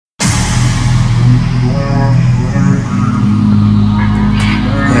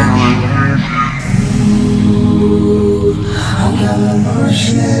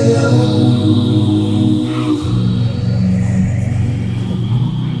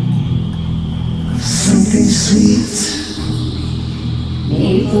something sweet,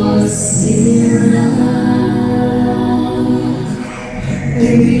 maple syrup.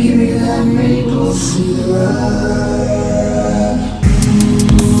 Baby, give me that maple syrup.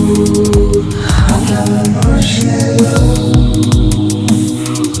 Ooh, I got a marshmallow.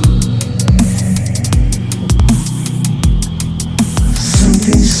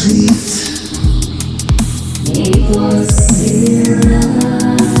 Something sweet, maple syrup.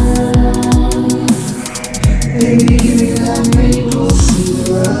 Baby, give me that maple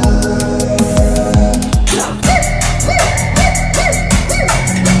syrup.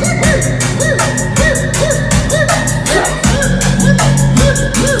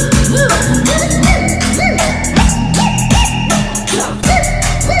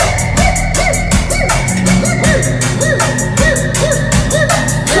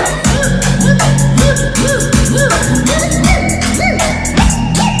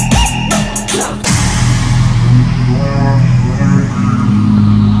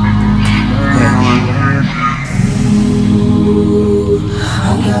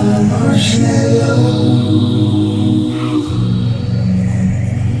 Marshmallow.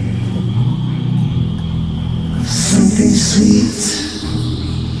 Something sweet,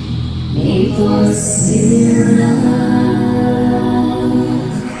 maple syrup.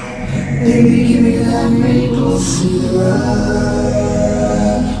 Baby, give me that maple syrup.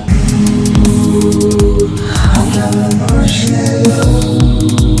 Ooh, I got a marshmallow.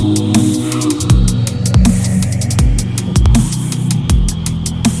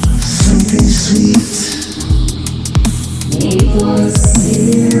 Something sweet, maple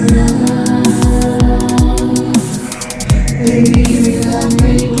syrup. Baby, give me that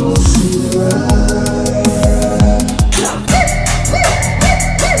maple syrup.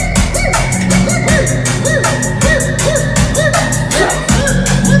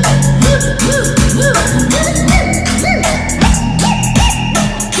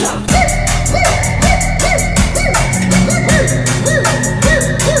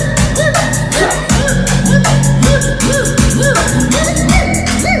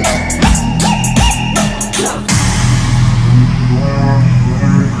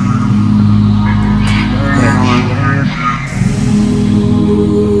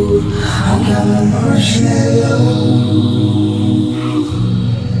 Marshmallow.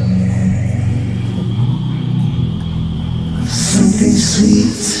 Something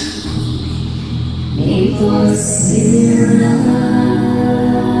sweet, maple syrup.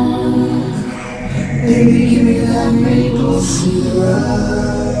 Baby, give me that maple syrup.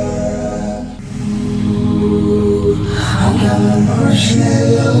 Ooh, I got a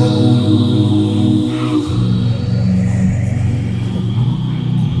marshmallow.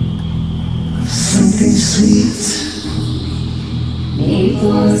 Something sweet,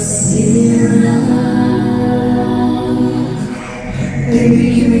 maple syrup. Baby,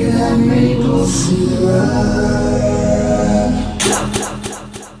 give me that maple syrup.